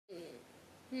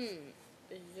This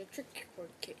is a tricky word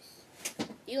case.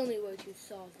 The only way to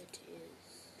solve it is...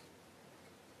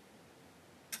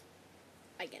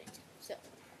 I get it. So,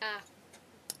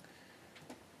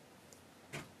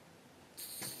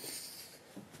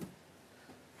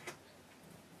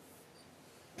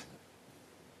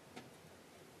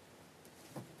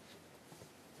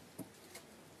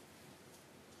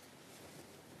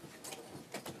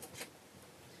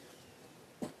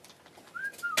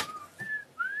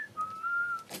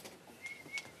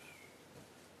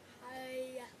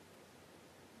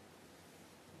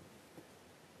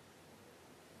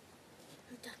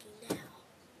 who's talking now?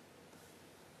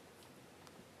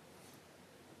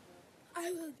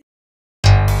 I will be...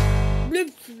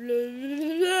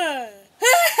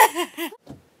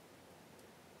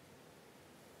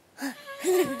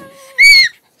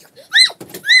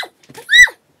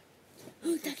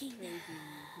 Who's talking now?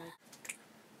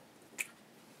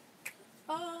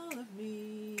 All of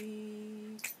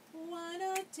me, why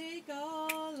not take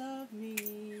all of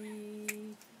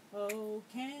me? Oh,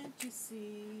 can't you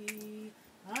see,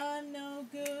 I'm no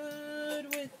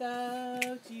good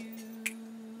without you.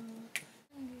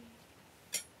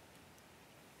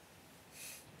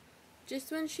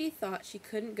 Just when she thought she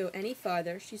couldn't go any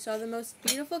farther, she saw the most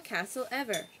beautiful castle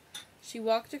ever. She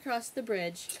walked across the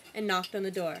bridge and knocked on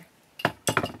the door.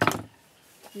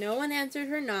 No one answered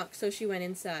her knock, so she went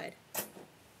inside.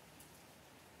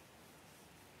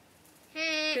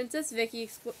 Princess Vicky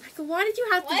exploded. Michael, why did you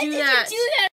have to do that? Why did you do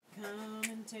that? Come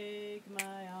and take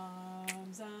my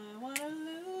arms, I want to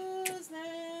lose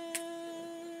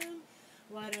them.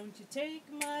 Why don't you take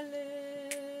my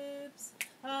lips,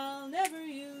 I'll never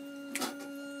use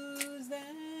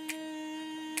them.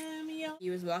 He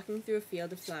was walking through a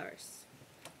field of flowers.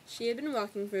 She had been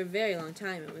walking for a very long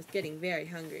time and was getting very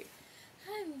hungry.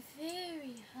 I'm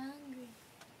very hungry.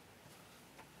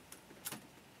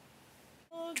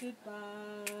 Oh,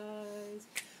 goodbyes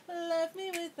left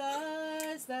me with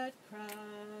eyes that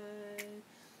cry.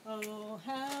 Oh,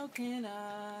 how can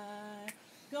I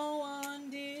go on,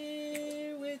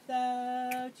 dear,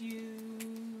 without you?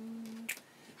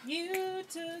 You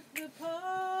took the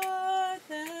part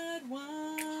that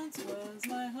once was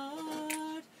my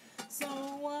heart, so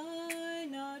why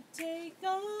not take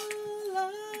all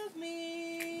of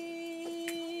me?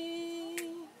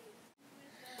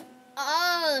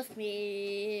 All of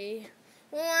me.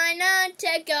 Why not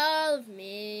take all of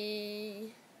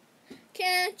me?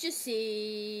 Can't you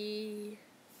see?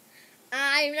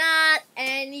 I'm not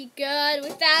any good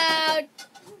without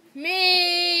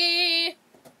me.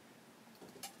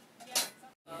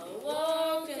 I'll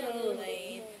walk down the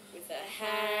lane with a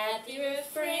happy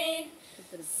refrain,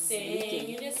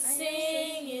 singing, just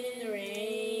singing in the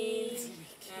rain.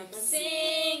 I'm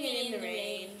singing in the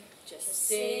rain, just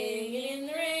singing in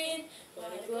the rain.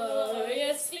 What a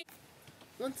glorious feeling.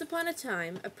 Once upon a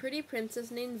time, a pretty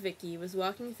princess named Vicky was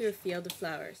walking through a field of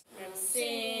flowers. I'm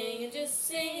singing, just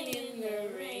singing in the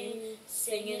rain,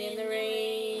 singing in the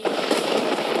rain.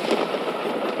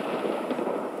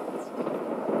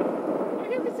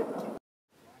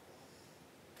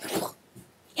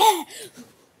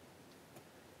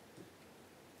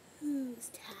 Who's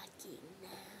talking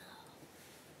now?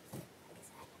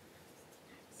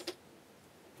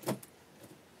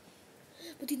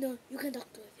 But you know, you can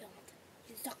talk to if you want.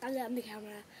 You can talk on the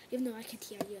camera, even though I can't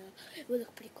hear you. It would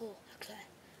look pretty cool, actually.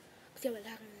 Because we're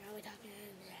talking,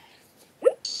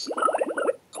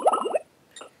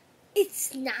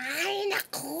 It's 9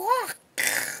 o'clock!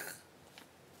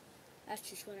 That's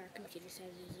just what our computer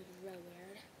says is real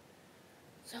weird.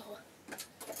 So,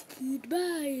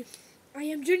 goodbye. I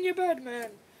am Junior Birdman.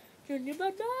 Junior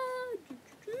Birdman.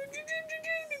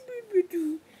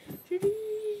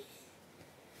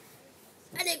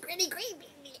 And a gritty creepy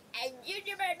and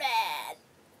Junior Birdman.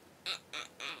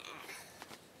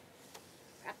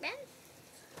 Rockman?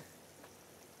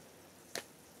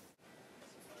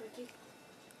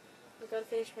 I gotta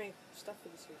finish my stuff for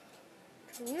this week.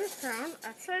 Turn your sound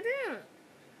upside down.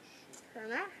 Turn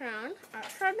that sound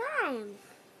upside down.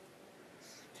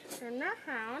 Turn that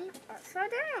sound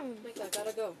upside down. Michael, I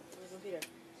gotta go. My computer.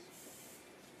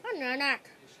 Oh, no, not.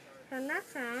 Turn that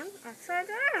sound upside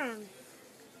down.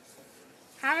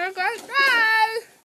 Have a great day!